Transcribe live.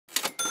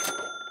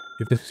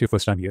If this is your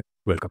first time here,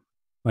 welcome.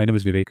 My name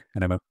is Vivek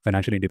and I'm a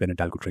financially independent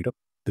algo trader.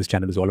 This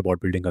channel is all about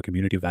building a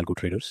community of algo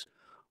traders.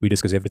 We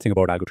discuss everything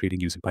about algo trading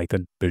using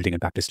Python, building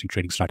and backtesting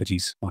trading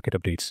strategies, market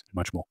updates, and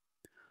much more.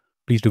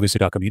 Please do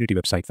visit our community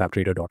website,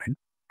 FabTrader.in.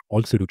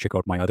 Also do check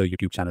out my other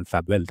YouTube channel,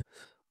 FabWealth,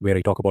 where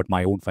I talk about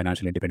my own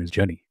financial independence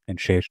journey and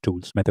share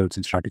tools, methods,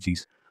 and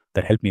strategies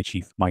that help me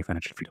achieve my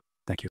financial freedom.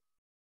 Thank you.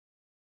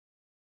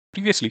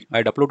 Previously, I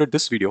had uploaded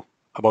this video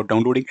about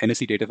downloading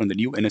NSE data from the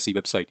new NSE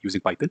website using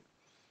Python.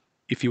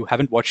 If you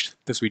haven't watched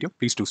this video,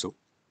 please do so.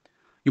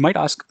 You might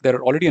ask, there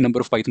are already a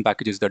number of Python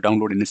packages that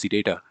download NSE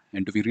data,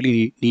 and do we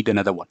really need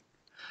another one?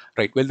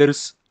 Right, well, there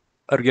is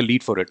a real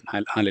need for it.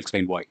 I'll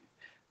explain why.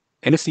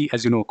 NSE,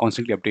 as you know,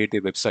 constantly update their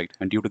website,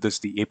 and due to this,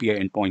 the API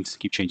endpoints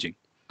keep changing.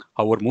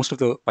 However, most of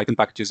the Python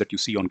packages that you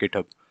see on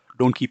GitHub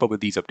don't keep up with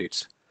these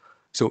updates.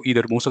 So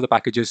either most of the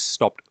packages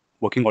stopped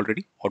working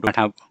already, or do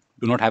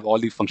not have all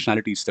the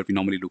functionalities that we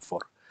normally look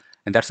for.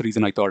 And that's the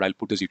reason I thought I'll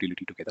put this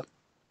utility together.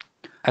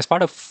 As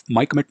part of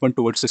my commitment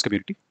towards this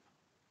community,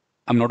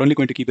 I'm not only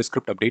going to keep the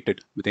script updated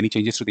with any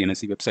changes to the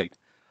NSE website,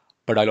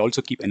 but I'll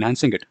also keep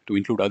enhancing it to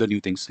include other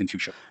new things in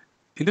future.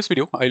 In this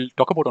video, I'll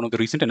talk about one of the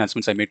recent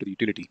enhancements I made to the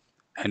utility,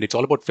 and it's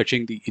all about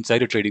fetching the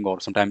insider trading,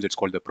 or sometimes it's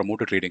called the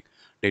promoter trading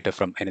data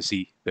from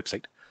NSE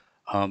website.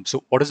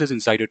 So what is this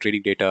insider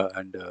trading data?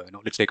 And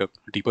let's take a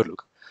deeper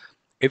look.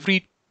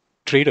 Every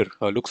trader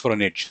looks for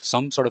an edge,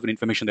 some sort of an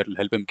information that will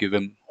help him, give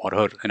him or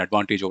her an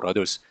advantage over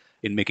others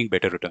in making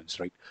better returns,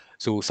 right?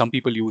 So some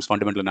people use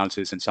fundamental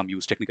analysis and some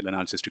use technical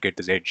analysis to get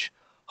this edge.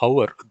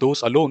 However,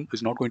 those alone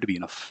is not going to be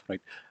enough,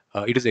 right?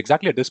 It is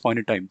exactly at this point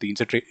in time the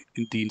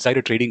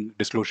insider trading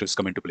disclosures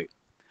come into play.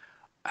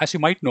 As you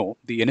might know,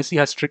 the NSE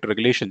has strict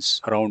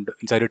regulations around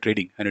insider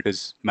trading, and it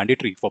is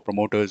mandatory for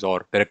promoters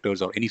or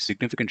directors or any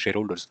significant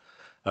shareholders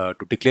to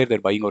declare their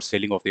buying or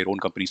selling of their own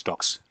company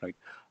stocks, right?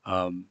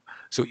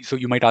 So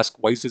you might ask,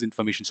 why is this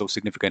information so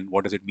significant?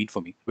 What does it mean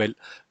for me? Well,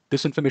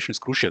 this information is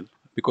crucial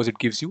because it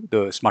gives you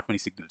the smart money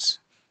signals.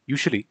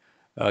 Usually,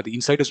 the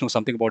insiders know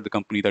something about the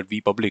company that we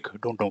public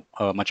don't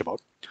know much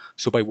about.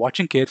 So by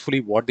watching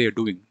carefully what they are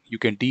doing, you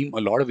can deem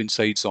a lot of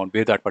insights on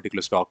where that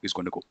particular stock is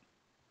going to go.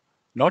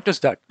 Not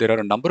just that, there are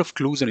a number of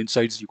clues and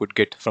insights you could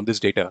get from this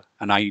data.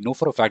 And I know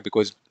for a fact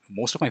because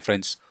most of my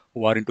friends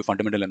who are into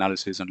fundamental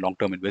analysis and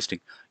long-term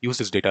investing use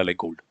this data like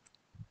gold.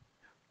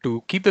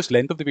 To keep this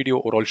length of the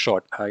video overall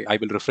short, I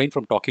will refrain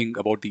from talking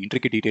about the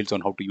intricate details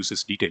on how to use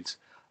these details.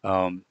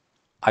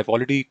 I've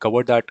already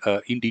covered that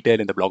in detail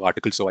in the blog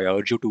article, so I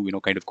urge you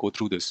to kind of go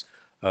through this,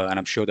 and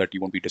I'm sure that you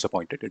won't be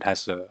disappointed. It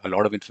has a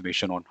lot of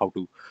information on how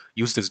to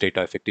use this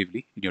data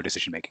effectively in your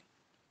decision making.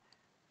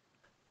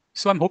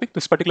 So I'm hoping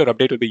this particular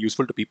update will be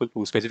useful to people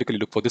who specifically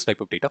look for this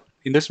type of data.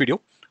 In this video,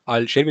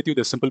 I'll share with you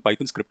the simple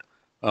Python script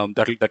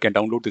that can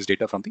download this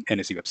data from the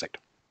NSE website.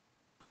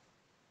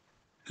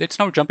 Let's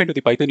now jump into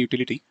the Python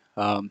utility.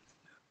 Don't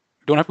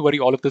have to worry,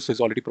 all of this is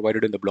already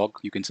provided in the blog.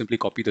 You can simply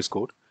copy this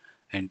code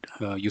and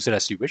use it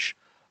as you wish.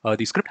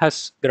 The script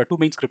there are two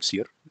main scripts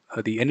here.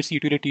 The NSE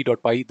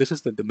utility.py, this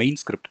is the main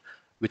script,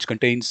 which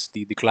contains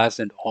the class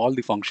and all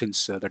the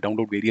functions that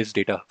download various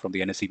data from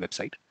the NSE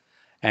website.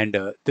 And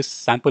this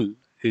sample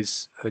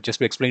is just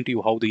to explain to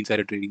you how the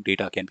insider trading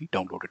data can be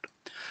downloaded.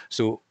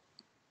 So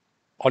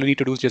all you need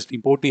to do is just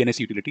import the NSE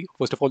utility.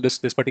 First of all, this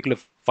particular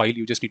file,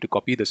 you just need to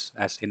copy this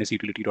as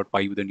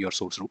nsutility.py within your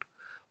source root.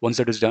 Once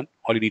that is done,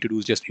 all you need to do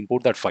is just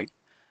import that file,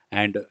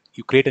 and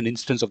you create an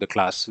instance of the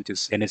class, which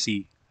is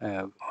NSE,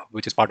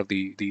 which is part of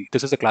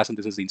this is the class and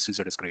this is the instance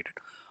that is created.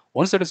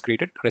 Once that is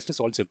created, rest is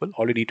all simple.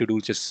 All you need to do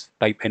is just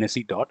type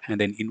NSE dot and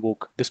then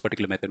invoke this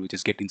particular method, which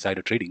is get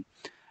insider trading.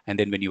 And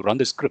then when you run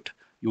the script,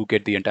 you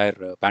get the entire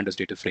pandas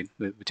data frame,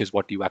 which is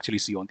what you actually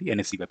see on the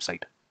NSE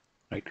website.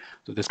 Right.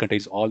 So this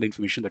contains all the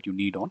information that you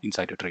need on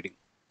insider trading.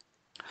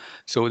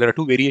 So there are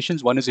two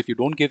variations. One is if you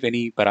don't give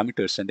any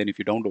parameters, and then if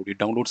you download, it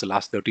downloads the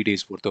last 30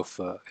 days worth of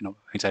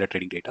insider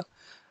trading data.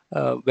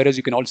 Whereas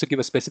you can also give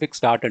a specific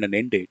start and an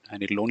end date,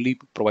 and it'll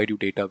only provide you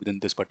data within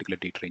this particular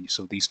date range.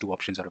 So these two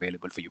options are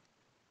available for you.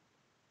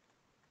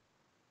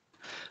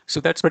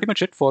 So that's pretty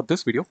much it for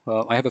this video.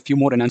 I have a few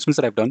more enhancements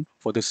that I've done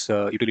for this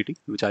utility,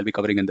 which I'll be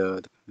covering in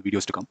the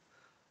videos to come.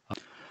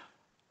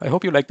 I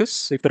hope you like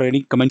this. If there are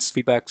any comments,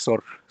 feedbacks,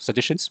 or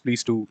suggestions,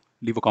 please do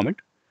leave a comment.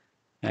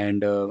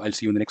 And I'll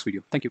see you in the next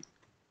video. Thank you.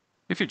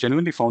 If you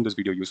genuinely found this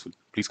video useful,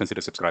 please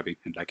consider subscribing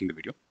and liking the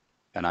video.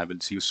 And I will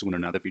see you soon in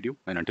another video.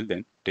 And until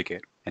then, take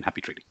care and happy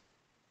trading.